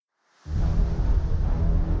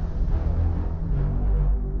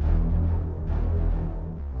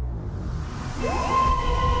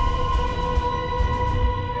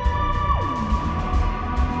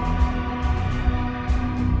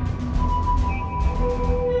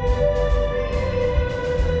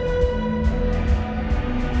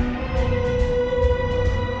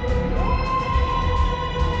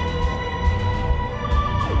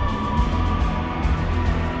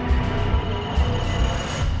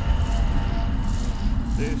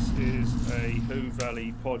This is a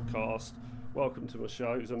Whovalley podcast. Welcome to my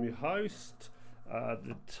shows. I'm your host.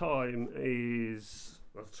 The time is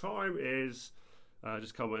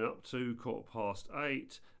just coming up to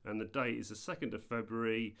 8:15, and the date is the 2nd of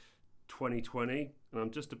February 2020, and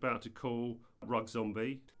I'm just about to call Rug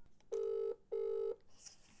Zombie.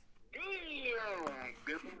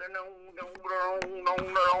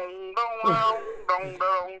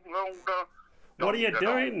 What are you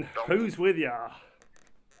doing? Who's with ya?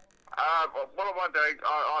 What am I doing?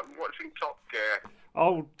 I'm watching Top Gear.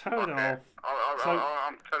 Oh, turn it off.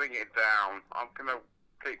 I'm turning it down. I'm going to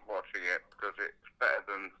keep watching it because it's better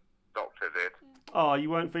than Doctor did. Oh, you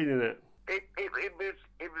weren't feeling it? It was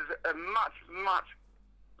a much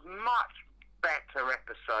better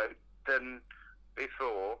episode than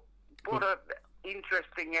before. What an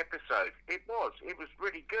interesting episode it was. It was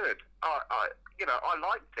really good. I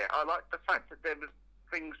liked it. I liked the fact that there was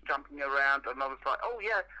things jumping around, and I was like, oh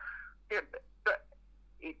yeah, but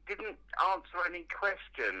it didn't answer any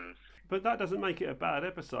questions. But that doesn't make it a bad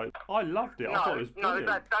episode. I loved it. I thought it was brilliant.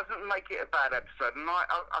 No, that doesn't make it a bad episode. And I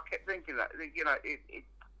kept thinking that, it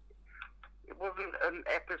wasn't an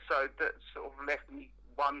episode that sort of left me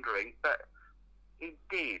wondering, but it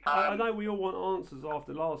did. I know we all want answers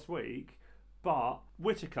after last week, but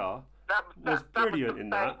Whittaker was brilliant in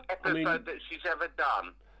that. Episode that she's ever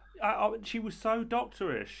done. She was so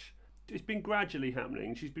doctorish. It's been gradually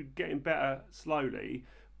happening. She's been getting better slowly,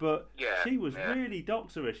 but she was really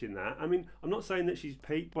doctorish in that. I mean, I'm not saying that she's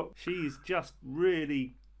peaked, but she's just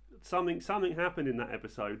really something happened in that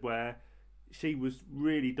episode where she was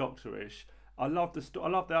really doctorish. I love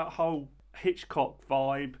that whole Hitchcock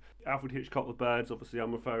vibe. Alfred Hitchcock, The Birds, obviously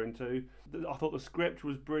I'm referring to. I thought the script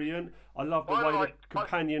was brilliant. I love the way the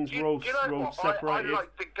companions were all separated. I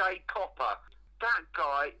like the gay copper. That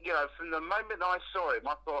guy, from the moment I saw him,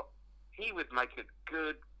 I thought he would make a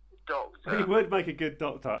good doctor. He would make a good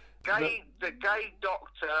doctor. The gay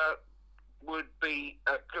doctor would be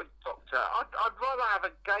a good doctor. I'd rather have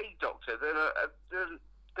a gay doctor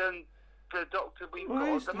than the doctor we've got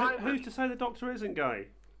at the moment. Who's to say the doctor isn't gay?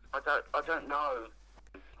 I don't know.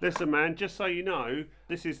 Listen, man, just so you know,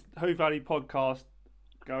 this is Whovalley Podcast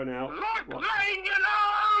going out.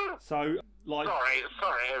 So, sorry,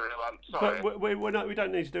 everyone. Sorry. But we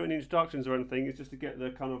don't need to do any introductions or anything. It's just to get the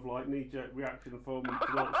kind of like knee-jerk reaction from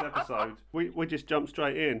tonight's episode. We just jump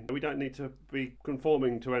straight in. We don't need to be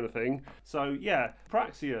conforming to anything. So yeah,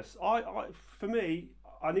 Praxeus. For me,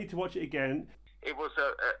 I need to watch it again. It was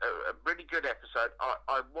a really good episode.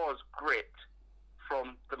 I was gripped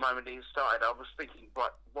from the moment it started. I was thinking,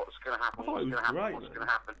 what's going to happen? What's going to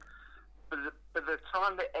happen? But the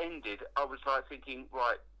time that ended, I was like thinking,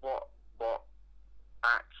 right, what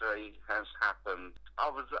actually has happened? I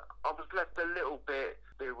was left a little bit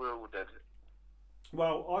bewildered.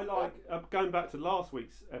 Well, I like going back to last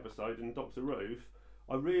week's episode in Dr. Ruth.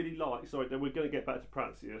 I really like. Sorry, we're going to get back to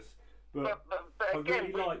Praxeus, but again, I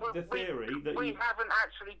really like the theory that we haven't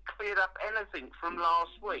actually cleared up anything from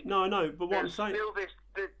last week. No, I know, but what I'm saying, still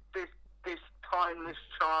this timeless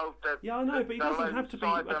child. Yeah, I know, but it doesn't have to be.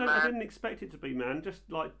 I didn't expect it to be, man. Just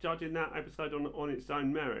like judging that episode on its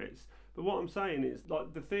own merits. But what I'm saying is,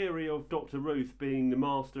 like, the theory of Dr. Ruth being the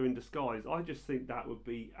master in disguise, I just think that would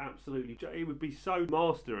be absolutely... It would be so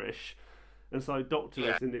masterish and so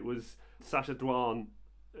doctorish, and it was Sacha Dhawan,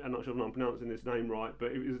 I'm not sure if I'm pronouncing his name right,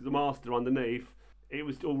 but it was the master underneath. It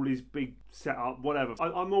was all his big setup, whatever.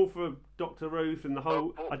 I'm all for Dr. Ruth and the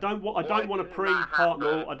whole... I don't want a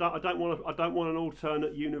pre-Hartnell. I don't want an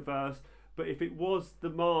alternate universe. But if it was the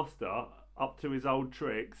master up to his old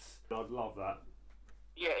tricks, I'd love that.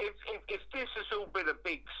 Yeah, if this has all been a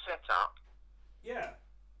big setup,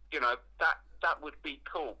 that would be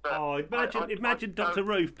cool. But imagine Dr.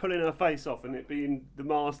 Ruth pulling her face off and it being the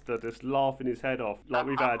master just laughing his head off like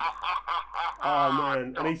we've had. Oh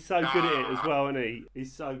man, and he's so good at it as well, isn't he?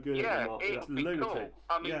 He's so good at it. It's lunatic. Cool.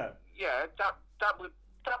 I mean, that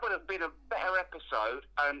would have been a better episode.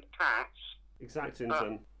 And Cats.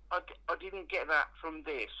 Exactington. I didn't get that from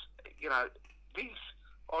this. These.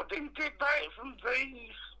 I didn't get that from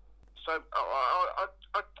these. So I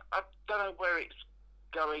don't know where it's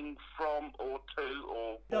going from or to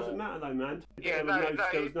or... It doesn't matter though, man. Yeah, there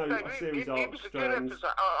was no series arc it was a good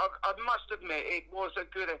episode. I must admit, it was a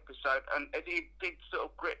good episode, and it did sort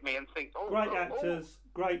of grip me and think... Great actors,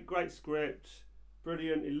 great script,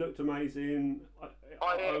 brilliant, it looked amazing.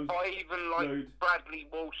 I even liked Bradley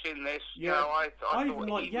Walsh in this. Yeah, I even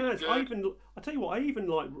like Yaz. I tell you what, I even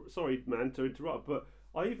like... Sorry, man, to interrupt, but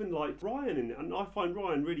I even liked Ryan in it, and I find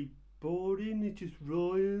Ryan really boring. It's just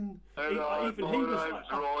Ryan. Ryan, I'm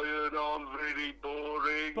really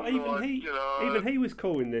boring. But even he was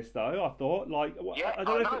cool in this, though. I thought, like, yeah, I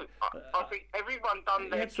don't know. I think everyone done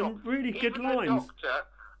their job. Some really good even lines. The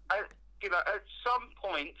doctor, at some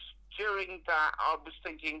points during that, I was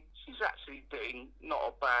thinking she's actually doing not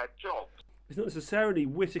a bad job. It's not necessarily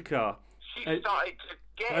Whittaker. She started to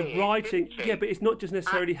get it, writing, didn't she? yeah, but it's not just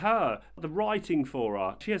necessarily her. The writing for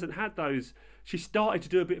her, she hasn't had those. She started to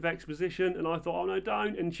do a bit of exposition, and I thought, oh no,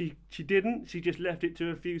 don't. And she didn't. She just left it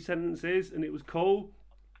to a few sentences, and it was cool.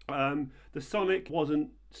 The Sonic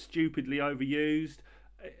wasn't stupidly overused.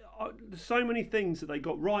 There's so many things that they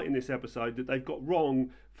got right in this episode that they've got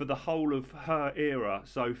wrong for the whole of her era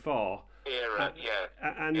so far. That's it,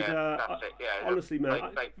 yeah. Honestly,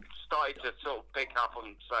 man, they started to sort of pick up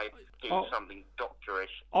and say, do something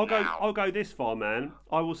doctorish. I'll go this far, man.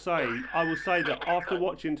 I will say that after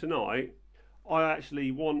watching tonight, I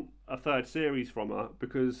actually want a third series from her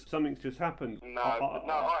because something's just happened.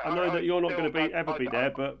 I know that you're not going to ever be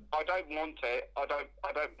there, but I don't want it. I don't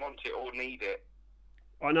want it or need it.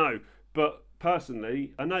 I know, but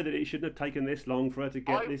personally, I know that it shouldn't have taken this long for her to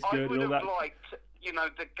get this good and all that. I would have liked,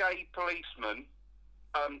 the gay policeman.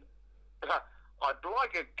 I'd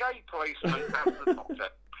like a gay policeman as the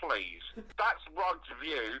doctor, please. That's Rug's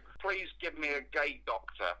view. Please give me a gay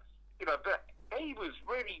doctor. But he was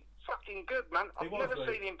really fucking good, man. I've never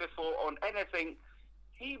seen him before on anything.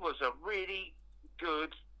 He was a really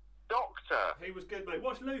good doctor. He was good, mate.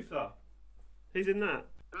 Watch Luther. He's in that.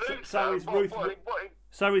 Luther?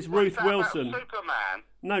 So is Ruth Wilson. Superman?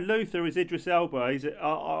 No, Luther is Idris Elba. I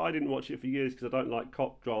didn't watch it for years because I don't like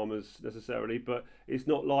cop dramas necessarily, but it's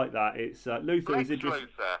not like that. It's Luther is Idris.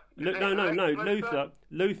 Luther?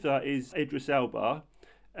 Luther is Idris Elba,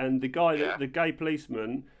 and the guy, the gay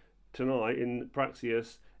policeman tonight in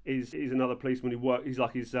Praxeus is another policeman who works. He's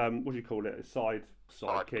like his what do you call it? A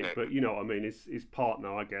sidekick, but you know what I mean. His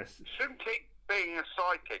partner, I guess. Shouldn't keep being a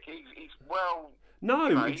sidekick. He's well.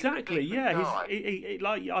 No, exactly. Yeah,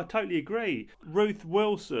 I totally agree. Ruth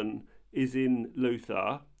Wilson is in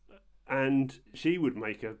Luther, and she would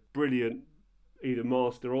make a brilliant either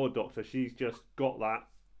master or doctor. She's just got that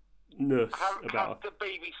nurse about her. The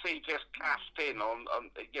BBC just cashed in on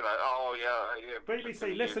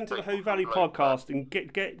BBC, listen to the Whovalley podcast and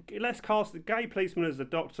let's cast the gay policeman as the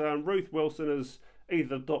doctor and Ruth Wilson as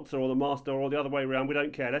either the doctor or the master or the other way around. We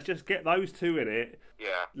don't care. Let's just get those two in it.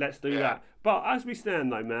 Yeah. Let's do that. But as we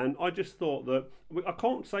stand though, man, I just thought that I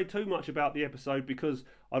can't say too much about the episode because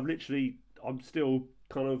I'm still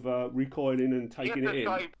kind of recoiling and taking it in.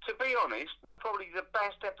 To be honest, probably the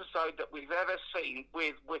best episode that we've ever seen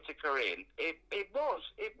with Whittaker in. It was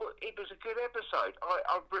a good episode.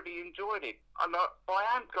 I really enjoyed it, and I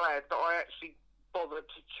am glad that I actually bothered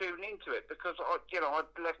to tune into it because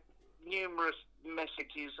I'd left numerous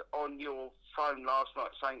messages on your phone last night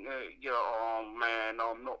saying, oh man,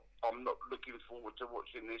 I'm not looking forward to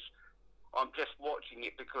watching this. I'm just watching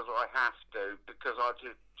it because I have to, because I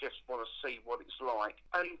just want to see what it's like.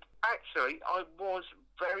 And actually, I was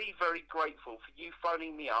very, very grateful for you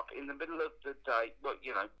phoning me up in the middle of the day,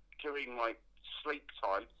 during my sleep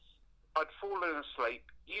time. I'd fallen asleep,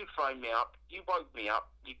 you phoned me up, you woke me up,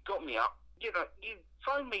 you got me up, you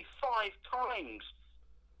phoned me 5 times.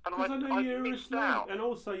 And I you're missed asleep, out. and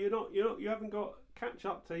also you haven't got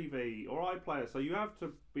catch-up TV or iPlayer, so you have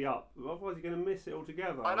to be up. Otherwise, you're going to miss it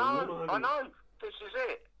altogether. I know. This is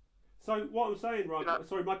it. So what I'm saying, right?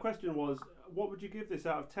 Sorry, my question was, what would you give this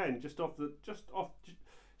out of 10? Just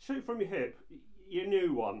shoot from your hip. Your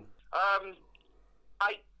new one. 8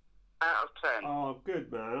 out of 10. Oh,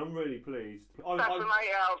 good man. I'm really pleased. That's an 8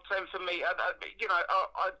 out of 10 for me. I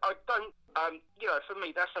don't. For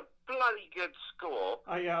me, that's a bloody good score.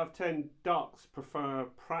 8 out of 10 ducks prefer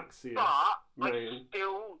Praxeus. But I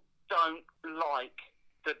still don't like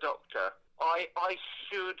the Doctor. I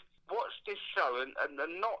should watch this show and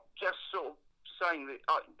not just sort of saying that.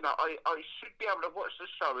 I should be able to watch the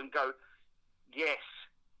show and go, yes,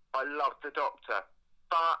 I love the Doctor.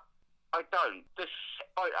 But I don't.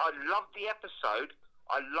 I loved the episode.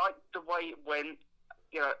 I liked the way it went.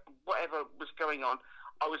 Whatever was going on.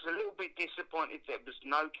 I was a little bit disappointed there was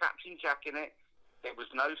no Captain Jack in it. There was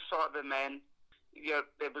no Cybermen.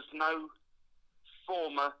 There was no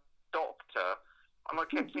former Doctor. And I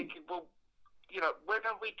kept thinking, well, when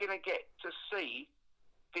are we going to get to see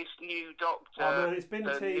this new Doctor? Oh, man, it's been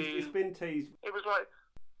teased. It was like,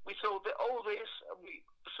 we saw all this, and we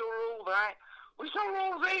saw all that. We saw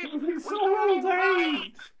all this. We saw all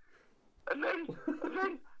that. And then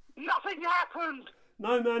nothing happened.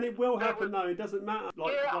 No, man, it will happen, though. It doesn't matter.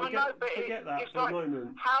 I know, but forget that it's for the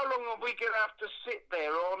moment. How long are we going to have to sit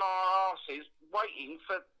there on our arses waiting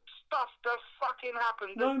for stuff to fucking happen?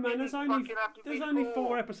 No, man, there's only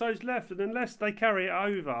 4 episodes left, and unless they carry it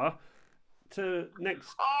over to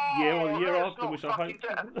next year or the year after, which I hope.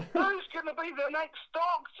 Who's going to be the next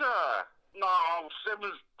Doctor? No,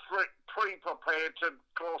 Simmons pretty prepared to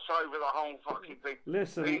gloss over the whole fucking thing.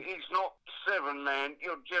 Listen, he's not 7, man.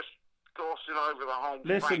 You're just glossing over the whole.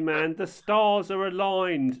 Listen, man, the stars are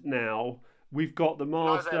aligned now. We've got the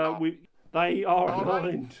Master. No, they are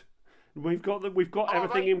aligned. We've got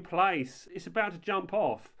everything in place. It's about to jump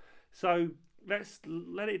off. So let's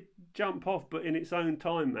let it jump off, but in its own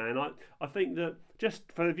time, man. I think that just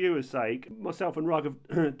for the viewers' sake, myself and Rug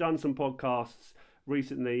have done some podcasts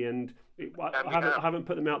recently, and I haven't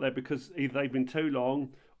put them out there because either they've been too long,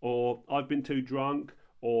 or I've been too drunk,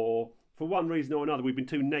 or for one reason or another we've been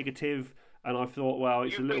too negative, and I thought, well,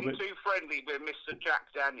 it's a little bit too friendly with Mr.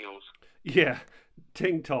 Jack Daniels. Yeah,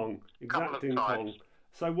 ting tong, exact ting tong.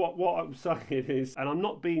 So what I'm saying is, and I'm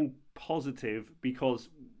not being positive because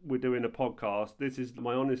we're doing a podcast. This is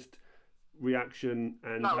my honest reaction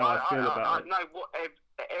and how I feel about it. No,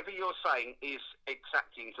 whatever you're saying is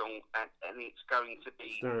exact ting tong, and it's going to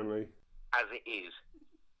be Stanley as it is,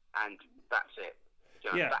 and that's it.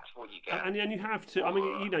 That's what you get. And you have to. I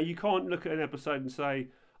mean, you can't look at an episode and say,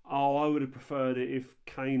 "Oh, I would have preferred it if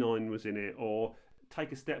K9 was in it," or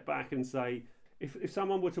take a step back and say, if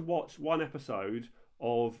someone were to watch one episode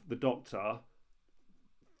of The Doctor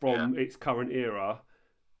from its current era,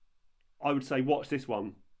 I would say watch this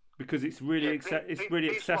one because it's really really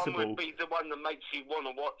accessible. This one would be the one that makes you want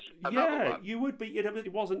to watch another one. You would be.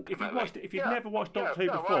 It wasn't. If you'd never watched Doctor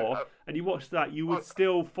Who before and you watched that, you would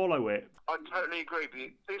still follow it. I totally agree with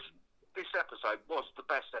you. This episode was the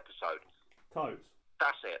best episode. Totes.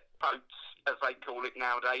 That's it. Totes, as they call it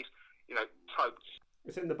nowadays. Totes.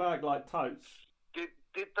 It's in the bag like totes.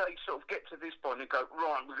 Did they sort of get to this point and go,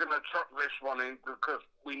 right, we're going to chuck this one in because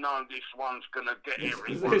we know this one's going to get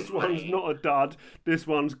everyone. This one's not a dud. This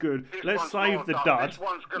one's good. Let's save the dud.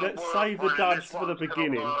 Let's save the duds for the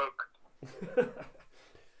beginning.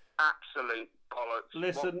 Absolute bollocks.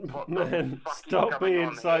 Listen, man, stop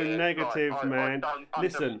being so negative, man.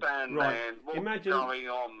 Listen, right?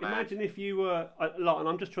 Imagine if you were, and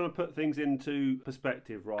I'm just trying to put things into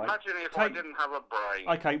perspective, right? Imagine if I didn't have a brain.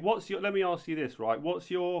 Okay, let me ask you this, right?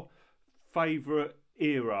 What's your favourite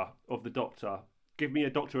era of the Doctor? Give me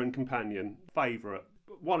a Doctor and companion favourite.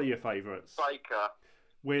 One of your favourites. Tom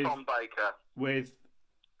Baker. With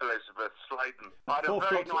Elizabeth Sladen. I had a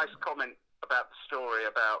very nice comment about the story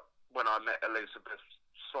about when I met Elizabeth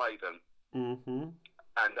Sladen. Mm-hmm.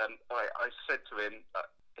 And I said to him,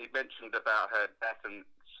 he mentioned about her death and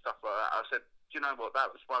stuff like that. I said, do you know what, that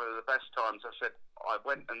was one of the best times. I said, I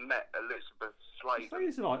went and met Elizabeth Sladen. I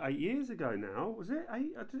think it's like 8 years ago now. Was it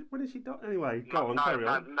 8? When did she die? Anyway, go on, carry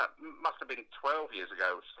on. No, must have been 12 years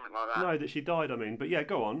ago or something like that. No, that she died, I mean. But yeah,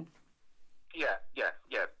 go on. Yeah.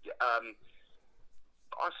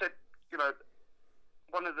 I said,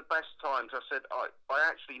 one of the best times, I said, I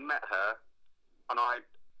actually met her and I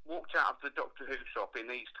walked out of the Doctor Who shop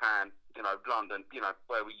in East Ham, London,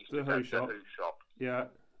 where we used to go to the Who shop.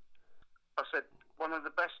 Yeah. I said, one of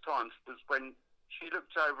the best times was when she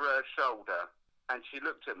looked over her shoulder and she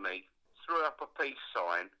looked at me, threw up a peace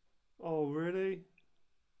sign. Oh, really?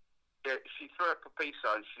 Yeah, she threw up a peace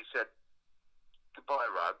sign. She said,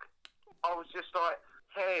 goodbye, Rug. I was just like,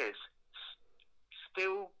 hairs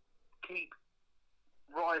still keep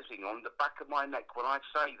rising on the back of my neck when I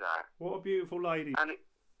say that. What a beautiful lady. And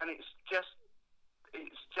it's just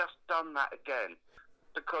done that again,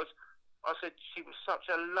 because I said she was such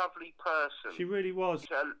a lovely person. She really was.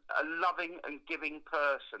 A loving and giving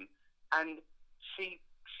person, and she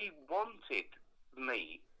wanted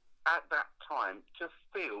me at that time to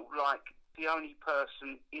feel like the only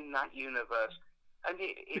person in that universe. And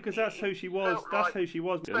because that's who she was. That's who she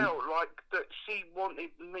was. It felt like that she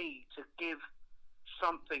wanted me to give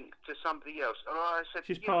something to somebody else, and I said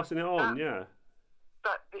she's passing it on.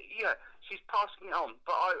 She's passing it on.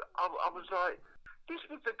 But I was like, this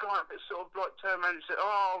was the guy that sort of like turned around and said,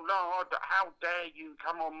 "Oh no, how dare you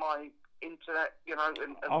come on my internet,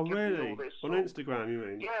 and oh give really? Me all this on Instagram, you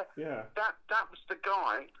mean? Yeah. That was the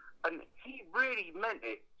guy, and he really meant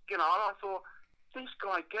it. And I thought, this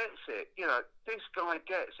guy gets it. This guy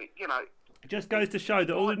gets it. It just goes to show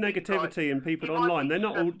that all the negativity and people online, they're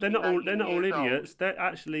not all idiots. They're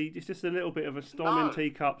actually, it's just a little bit of a storm in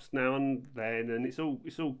teacups now and then, and it's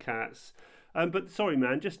all cats. But sorry,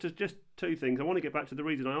 man, just two things. I want to get back to the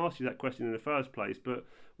reason I asked you that question in the first place. But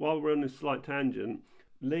while we're on this slight tangent,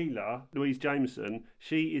 Leela, Louise Jameson,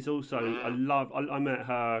 she is also a love. I met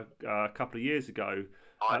her a couple of years ago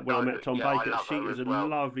when I met Tom Baker. She is a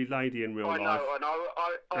lovely lady in real life. I know.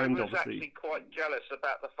 I was actually quite jealous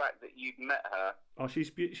about the fact that you'd met her. Oh,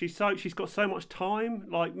 she's got so much time.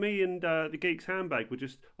 Like me and the Geek's Handbag were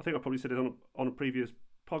just. I think I probably said it on a previous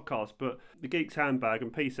podcast, but the Geek's Handbag,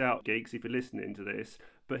 and peace out, Geeks, if you're listening to this.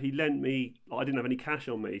 But he lent me, I didn't have any cash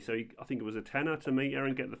on me, so I think it was a tenner to meet her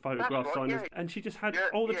and get the photograph signed. Yeah. And she just had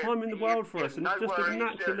all the time in the world for us, and just a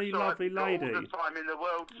naturally lovely lady. All the time in the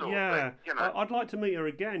world, sort of thing, I'd like to meet her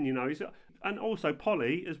again, And also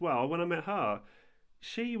Polly as well, when I met her.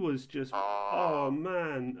 She was just, oh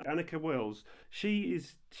man, Annika Wills. She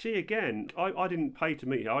again, I didn't pay to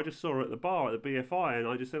meet her, I just saw her at the bar at the BFI, and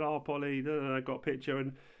I just said, Polly, I got a picture,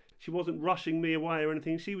 and she wasn't rushing me away or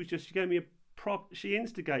anything, she gave me she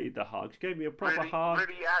instigated the hug. She gave me a proper hug.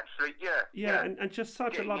 Really, actually, yeah. And just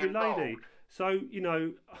such a lovely lady. So,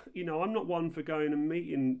 I'm not one for going and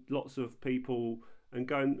meeting lots of people and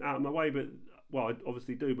going out of my way, but, well, I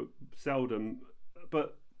obviously do, but seldom.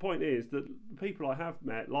 But point is that the people I have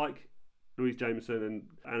met, like Louise Jameson and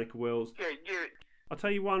Annika Wills, I'll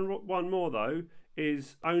tell you one more, though,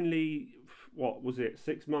 is only,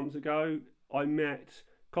 6 months ago, I met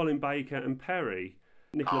Colin Baker and Perry,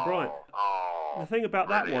 Nicola Bryant. The thing about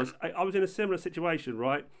that was, I was in a similar situation,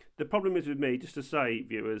 right? The problem is with me, just to say,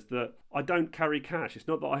 viewers, that I don't carry cash. It's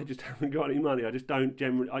not that I just haven't got any money. I just don't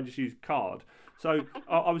generally. I just use card. So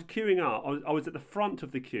I was queuing up. I was at the front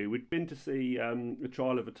of the queue. We'd been to see The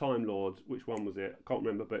Trial of a Time Lord. Which one was it? I can't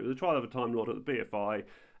remember, but it was The Trial of a Time Lord at the BFI.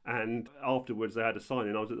 And afterwards, they had a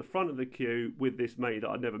sign-in. I was at the front of the queue with this mate that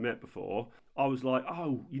I'd never met before. I was like,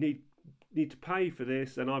 you need to pay for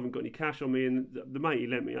this, and I haven't got any cash on me, and the mate he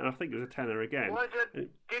lent me, and I think it was a tenner again. Why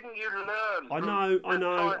didn't you learn? I know. When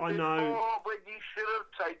you should have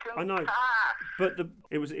taken cash. But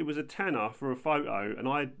it was a tenner for a photo, and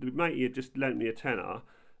the mate he had just lent me a tenner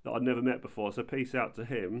that I'd never met before, so peace out to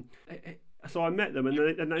him. So I met them, and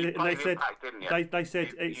they said they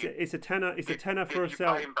said it's a tenner. It's a tenner for a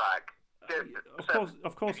selfie. Pay him back?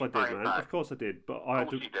 Of course I did, man. Of course I did, but I had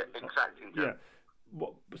to. Exactly. Yeah.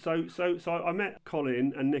 So I met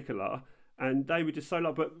Colin and Nicola, and they were just so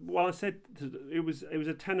lovely. But what I said, it was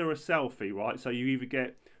a tenner a selfie, right? So you either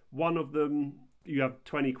get one of them, you have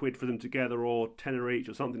 20 quid for them together, or tenner each,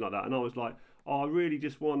 or something like that. And I was like, I really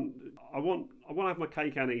just want to have my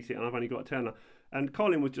cake and eat it, and I've only got a tenner. And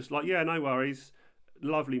Colin was just like, yeah, no worries,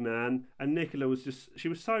 lovely man. And Nicola was she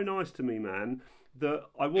was so nice to me, man, that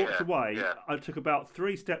I walked away. Yeah. I took about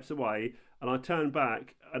 3 steps away. And I turned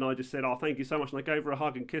back and I just said, thank you so much. And I gave her a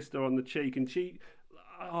hug and kissed her on the cheek.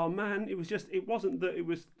 And man, it wasn't that it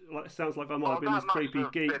was, like, it sounds like I might have been this creepy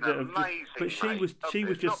geek. But she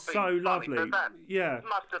was just so lovely. It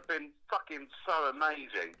must have been fucking so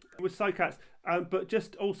amazing. It was so cats. But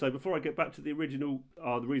just also, before I get back to the original,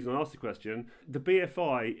 the reason I asked the question, the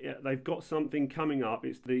BFI, they've got something coming up.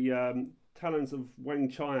 It's the Talons of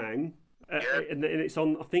Weng Chiang. And it's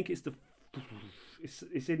on, I think it's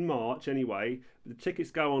it's in March anyway. The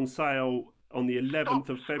tickets go on sale on the 11th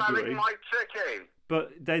of February. My ticket.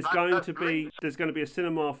 But there's going to be a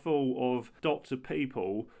cinema full of Doctor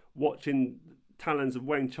people watching Talons of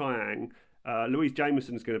Weng Chiang. Louise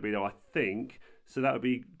Jameson's going to be there, I think. So that would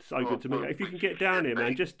be so good to meet. If you can get down here,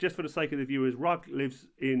 man, just for the sake of the viewers, Rug lives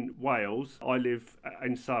in Wales. I live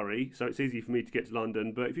in Surrey, so it's easy for me to get to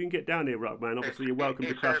London. But if you can get down here, Rug, man, obviously you're welcome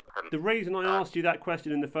to crash. The reason I asked you that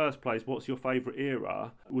question in the first place, what's your favourite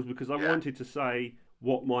era, was because I wanted to say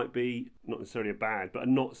what might be, not necessarily a bad, but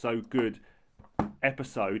a not so good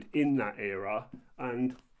episode in that era.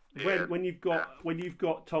 And when you've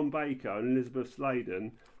got Tom Baker and Elizabeth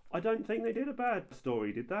Sladen, I don't think they did a bad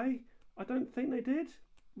story, did they? I don't think they did.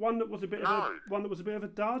 One that was a bit of a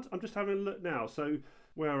dud. I'm just having a look now. So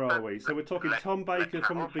where are we? So we're talking Tom Baker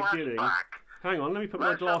from the beginning. Hang on, let me put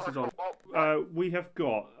my glasses on. We have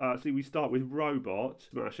got. We start with Robot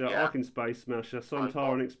Smasher, Ark in Space Smasher,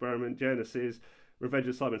 Sontaran Experiment, Genesis, Revenge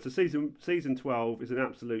of Cybermen. So season 12 is an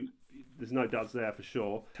absolute. There's no duds there for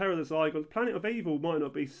sure. Terror of the Zygons, Planet of Evil might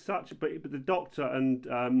not be such, but the Doctor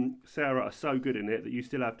and Sarah are so good in it that you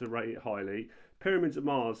still have to rate it highly. Pyramids of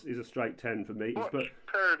Mars is a straight 10 for me. Watched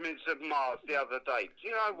Pyramids of Mars the other day. Do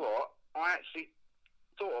you know what? I actually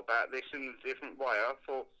thought about this in a different way. I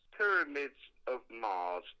thought Pyramids of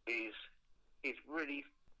Mars is really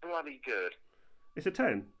bloody good. It's a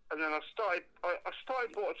 10. And then I started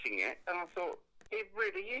watching it, and I thought it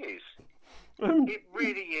really is. It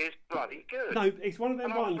really is bloody good. No, it's one of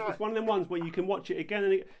them ones. It's one of them ones where you can watch it again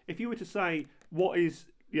and again. If you were to say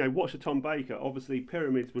watch a Tom Baker, obviously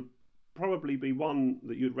Pyramids would probably be one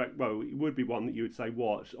that you'd it would be one that you would say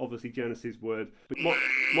watch. Obviously, Genesis would. But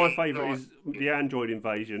my favourite is the Android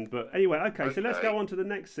Invasion. But anyway, okay, so let's go on to the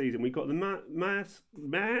next season. We've got the Mask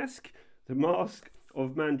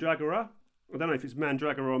of Mandragora. I don't know if it's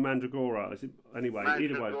Mandragora or Mandragora. Anyway,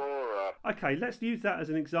 either way. Okay, let's use that as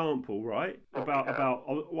an example, right? About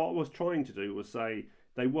what I was trying to do was say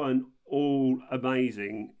they weren't all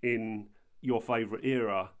amazing in your favourite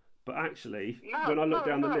era. But actually, when I look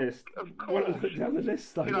down the list,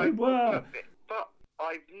 they were. But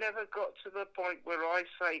I've never got to the point where I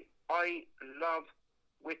say I love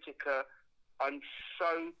Whittaker. I'm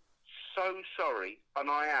so sorry, and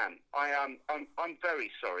I'm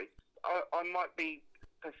very sorry. I might be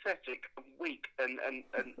pathetic and weak and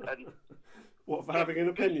what, for having an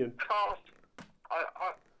opinion? I'm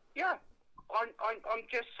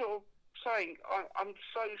just sort of saying I'm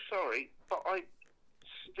so sorry, but I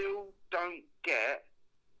still don't get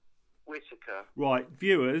Whittaker. Right,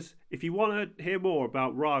 viewers, if you want to hear more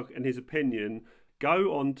about Rug and his opinion,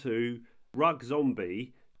 go on to Rug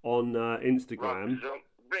Zombie on Instagram.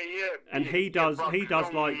 And he does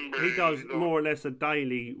more or less a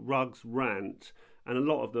daily Rugs rant, and a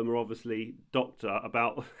lot of them are obviously Doctor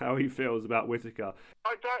about how he feels about Whittaker.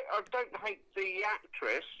 I don't hate the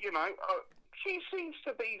actress, she seems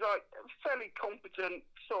to be like a fairly competent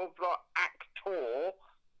sort of like actor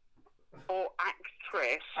or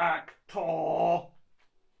actress. Actor.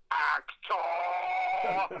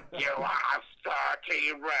 You have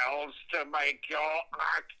 30 reels to make your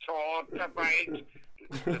actor debate.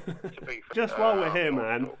 Just while we're here,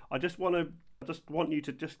 man, I just want you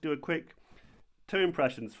to just do a quick 2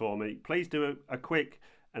 impressions for me. Please do a quick,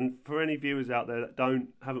 and for any viewers out there that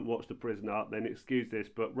haven't watched The Prisoner, then excuse this,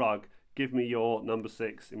 but Rug, give me your number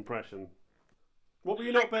 6 impression. What will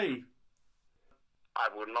you not be? I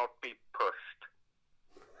will not be pushed.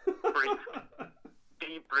 Briefed.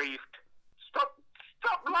 Debriefed. Stop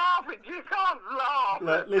laughing. You can't laugh.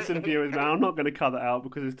 Look, listen, viewers, man, I'm not going to cut that out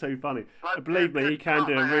because it's too funny. But believe me, he can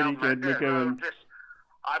do a really good McGowan.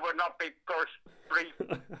 I will not be pushed, briefed,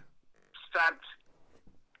 stabbed,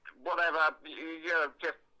 whatever.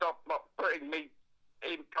 Just stop putting me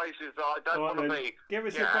in places that I don't want to be. Give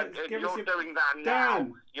us you're doing that Dan. now.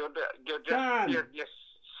 You're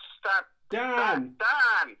stabbed. Dan.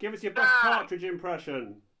 Dan. Give us your best Partridge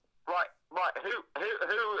impression. Right. Who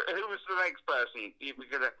was the next person? You were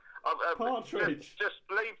gonna Partridge. Just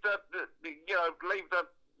leave leave the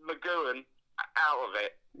McGowan out of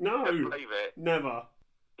it. No. Just leave it. Never.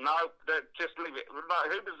 No, just leave it. No,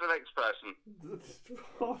 who was the next person?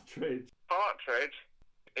 Partridge. Partridge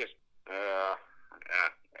is.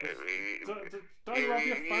 Don't rub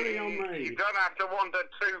your funny on me. You don't have to wander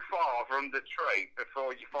too far from the tree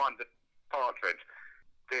before you find the partridge.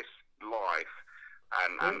 This life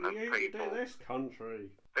and people. This country.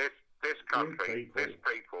 This country. This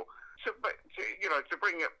people. To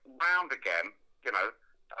bring it round again.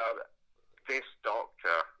 This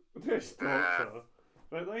doctor. This doctor.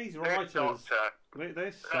 But these writers.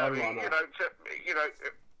 They're so runner.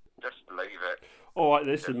 Just leave it. All right,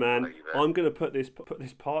 listen, man. I'm going to put this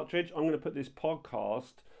Partridge. I'm going to put this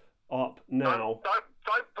podcast up now. Don't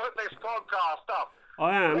put this podcast up.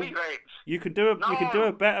 I am. Leave it. You could do a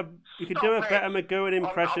better McGowan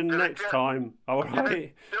impression next time. All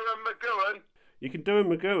right. Do a McGowan. You can do a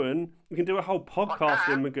McGowan. You can do a whole podcast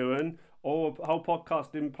in McGowan, or a whole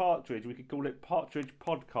podcast in Partridge. We could call it Partridge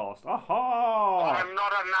Podcast. Aha! I'm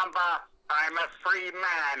not a number. I'm a free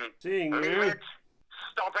man. Seeing Leave you. it.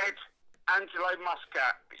 Stop it. Angelo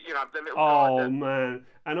Muscat, the little guy. Oh, man.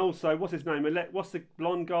 And also, what's his name? What's the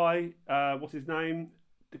blonde guy? What's his name?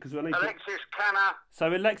 Because Alexis Canna.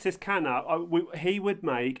 So Alexis Canna, he would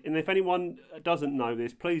make, and if anyone doesn't know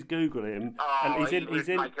this, please Google him. Oh, and he's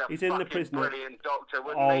in The Prisoner. Brilliant doctor,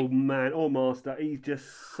 wouldn't he? Man, Master, he's just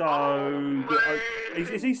so good.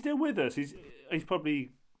 Is he still with us? He's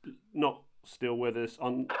probably not still with us,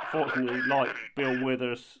 unfortunately, like Bill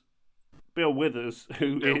Withers,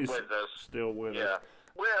 who is still with us.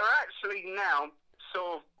 We're actually now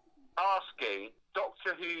sort of asking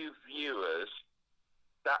Doctor Who viewers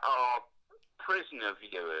that are prisoner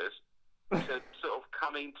viewers to sort of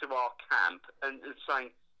come into our camp and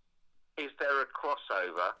saying, is there a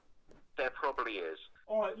crossover? There probably is.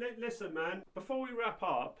 All right, listen, man, before we wrap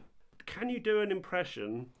up, can you do an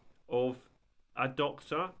impression of a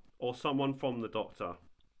doctor or someone from the Doctor?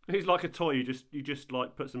 He's like a toy. You just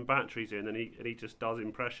like put some batteries in, and he just does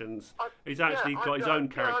impressions. He's actually got his own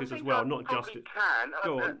characters as well, not just. Can.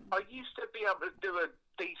 Go on. I used to be able to do a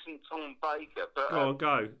decent Tom Baker, but go on,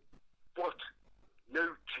 go. What?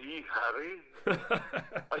 No tea, Harry.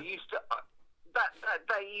 I used to.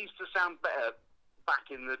 They used to sound better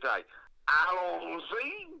back in the day.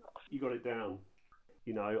 Allons-y. You got it down.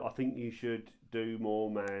 You know, I think you should do more,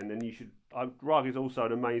 man, and you should. Rug is also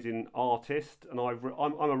an amazing artist, and I'm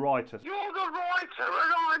a writer. You're the writer,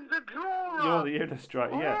 and I'm the drawer. You're the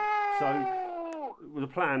illustrator, yeah. So the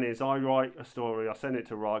plan is, I write a story, I send it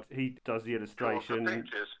to Rug, he does the illustration,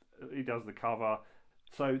 he does the cover.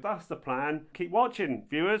 So that's the plan. Keep watching,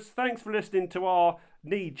 viewers. Thanks for listening to our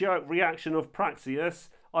knee-jerk reaction of Praxeus.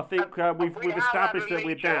 I think we've established that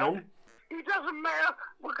we're down. It doesn't matter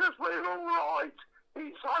because we're all right.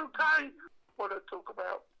 It's okay. What to talk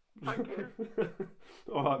about. Thank you.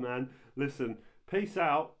 All right, man. Listen, peace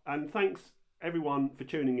out, and thanks everyone for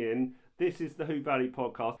tuning in. This is the Whovalley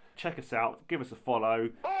podcast. Check us out. Give us a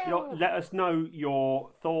follow. Let us know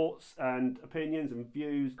your thoughts and opinions and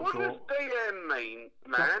views. What does DM mean,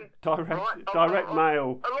 man? Direct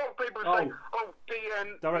mail. A lot of people say,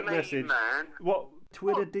 DM direct me, message. Man. What?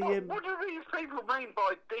 Twitter DM? What do these people mean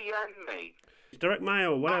by DM me? Direct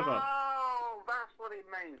mail, whatever. Oh, that's what it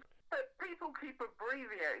means. But people keep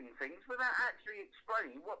abbreviating things without actually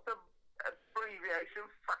explaining what the abbreviation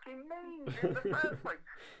fucking means in the first place.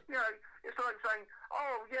 You know, it's like saying,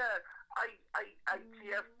 oh yeah,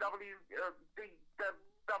 ATFW,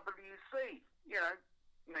 DWC, you know,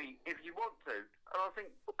 me, if you want to. And I think,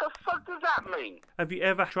 what the fuck does that mean? Have you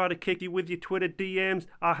ever tried to kick you with your Twitter DMs?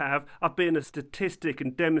 I have. I've been a statistic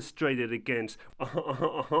and demonstrated against.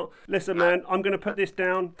 Listen, man, I'm going to put this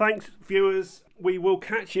down. Thanks, viewers. We will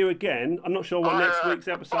catch you again. I'm not sure what next week's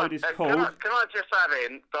episode is called. Can I just add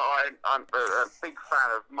in that I'm a big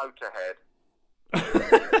fan of Motorhead?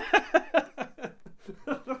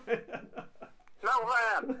 No,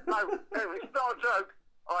 I am. No, it's not a joke.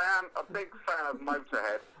 I am a big fan of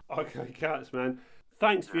Motorhead. Okay, cats, man.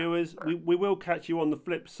 Thanks, viewers. We will catch you on the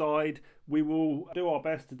flip side. We will do our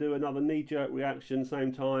best to do another knee-jerk reaction,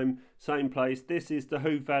 same time, same place. This is the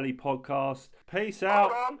Whovalley podcast. Peace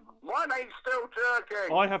out. Hold on. My name's still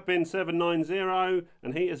jerking. I have been 790,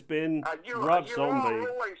 and he has been Rub Zombie. You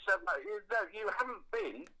are always 790. No, you haven't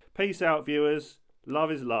been. Peace out, viewers.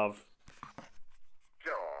 Love is love.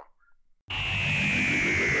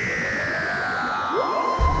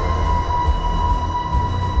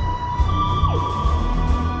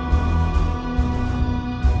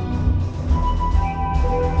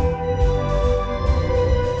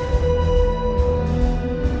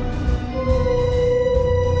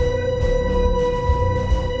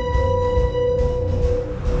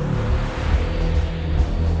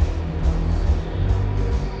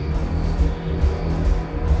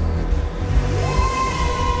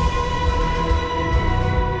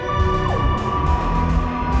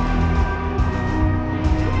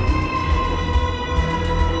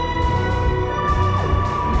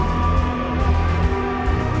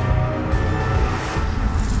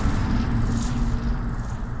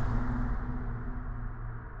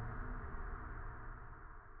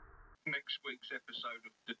 Next week's episode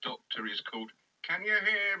of The Doctor is called Can You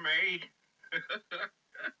Hear Me?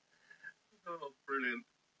 Oh, brilliant.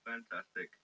 Fantastic.